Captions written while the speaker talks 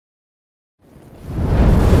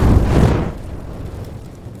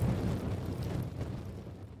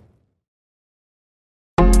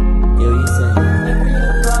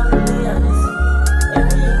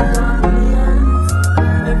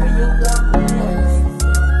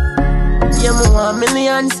want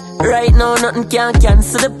millions. Right now nothing can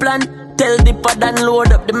cancel the plan. Tell the pad and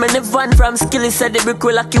load up the minivan. From Skilly said the brick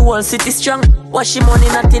will like you whole city strong. Wash your money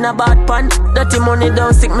not in a bad pan. Dirty money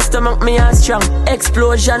down sick my stomach me as strong.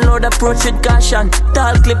 Explosion load approach with caution.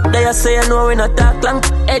 Tall clip there say you know we not talk long.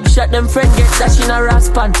 Headshot them friend get dash in a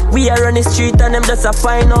raspan. We are on the street and them just a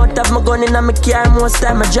find out. Have my gun in a me car most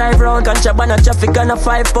time I drive round. Contraband a traffic on a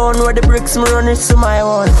 5 pound. Where the bricks me run it to my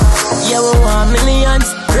own. Yeah we want millions.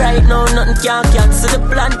 Right now nothing can cancel the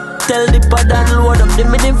plan. Tell the pad and load up the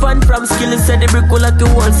minivan. From Skilly said the brick will like the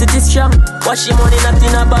whole city strong. Wash your money not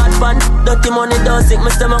in a bad pan. Dirty money down sick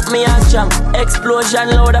my stomach me as strong.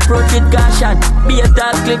 Explosion loud approach with caution. Be a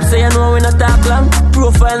tall clip so you know we not talk long.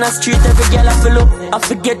 Profile in the street every girl I feel up. I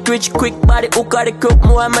forget rich quick body hook or the crook.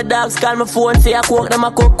 More and my dogs call my phone say I cook them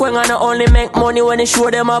a cook. Quenga no only make money when they show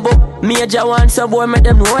them a book. Major one some boy make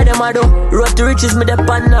them know what them a do. Road to riches me dep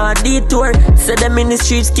on a detour. Say them in the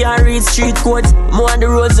streets can't read street codes. More on the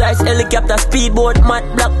roads ice helicopter speedboat. Matt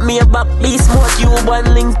black me a back beast smoke. You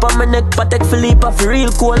one link pa my neck Patek Philippe off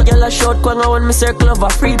real cool. Girl a short Quenga when me circle of a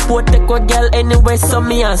free port. Take a girl anywhere so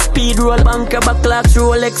me a speed roll. Banker back clocks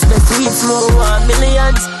Rolex best weed smoke. 1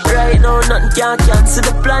 millions. Right now nothing can cancel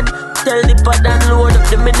the plan. Tell the pad and load up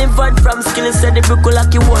the minivan. From Skilly said the brick will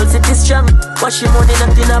like you whole city strong. Wash your money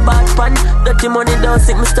not in a bad pan. Dirty money down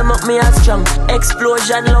sick my stomach me as strong.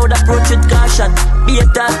 Explosion loud approach with caution. Be a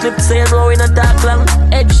tall clip so you know we not talk long.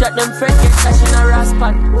 Headshot them friend get dash in a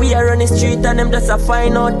raspan. We are on the street and them just a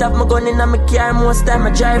find out. Have my gun in a me car most time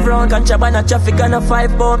I drive round. Contraband a traffic on a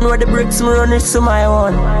 5 pound. Where the bricks me run it to my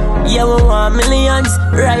own. Yeah we want millions.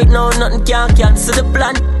 Right now nothing can cancel the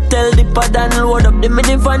plan. Tell the pad and load up the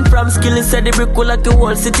minivan. From Skilly said the brick will like the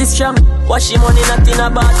whole city strong. Wash your money not in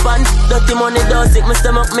a bad pan. Dirty money down sick my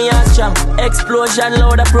stomach me as strong. Explosion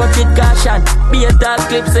loud approach with caution. Be a tall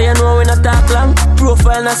clip so you know we not talk long.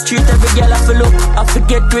 Profile in the street every girl I feel up. I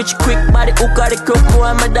forget rich quick body hook or the crook.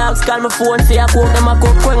 More and my dogs call my phone say I cook them a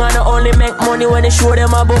cook. Quenga no only make money when they show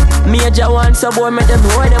them a book. Major one so boy make them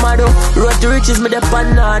know what them a do. Road to riches me dep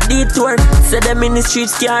on a detour. Say them in the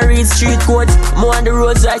streets can't read street codes. More on the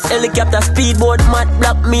roads ice helicopter speedboat. Matt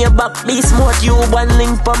black me a back beast smoke. You one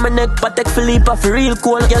link pa my neck Patek Philippe off real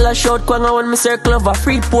cool. Girl a shout Quenga when me circle of a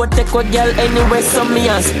free port. Take a girl anywhere so me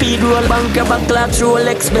a speed roll. Banker back clocks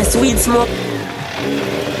Rolex best weed smoke.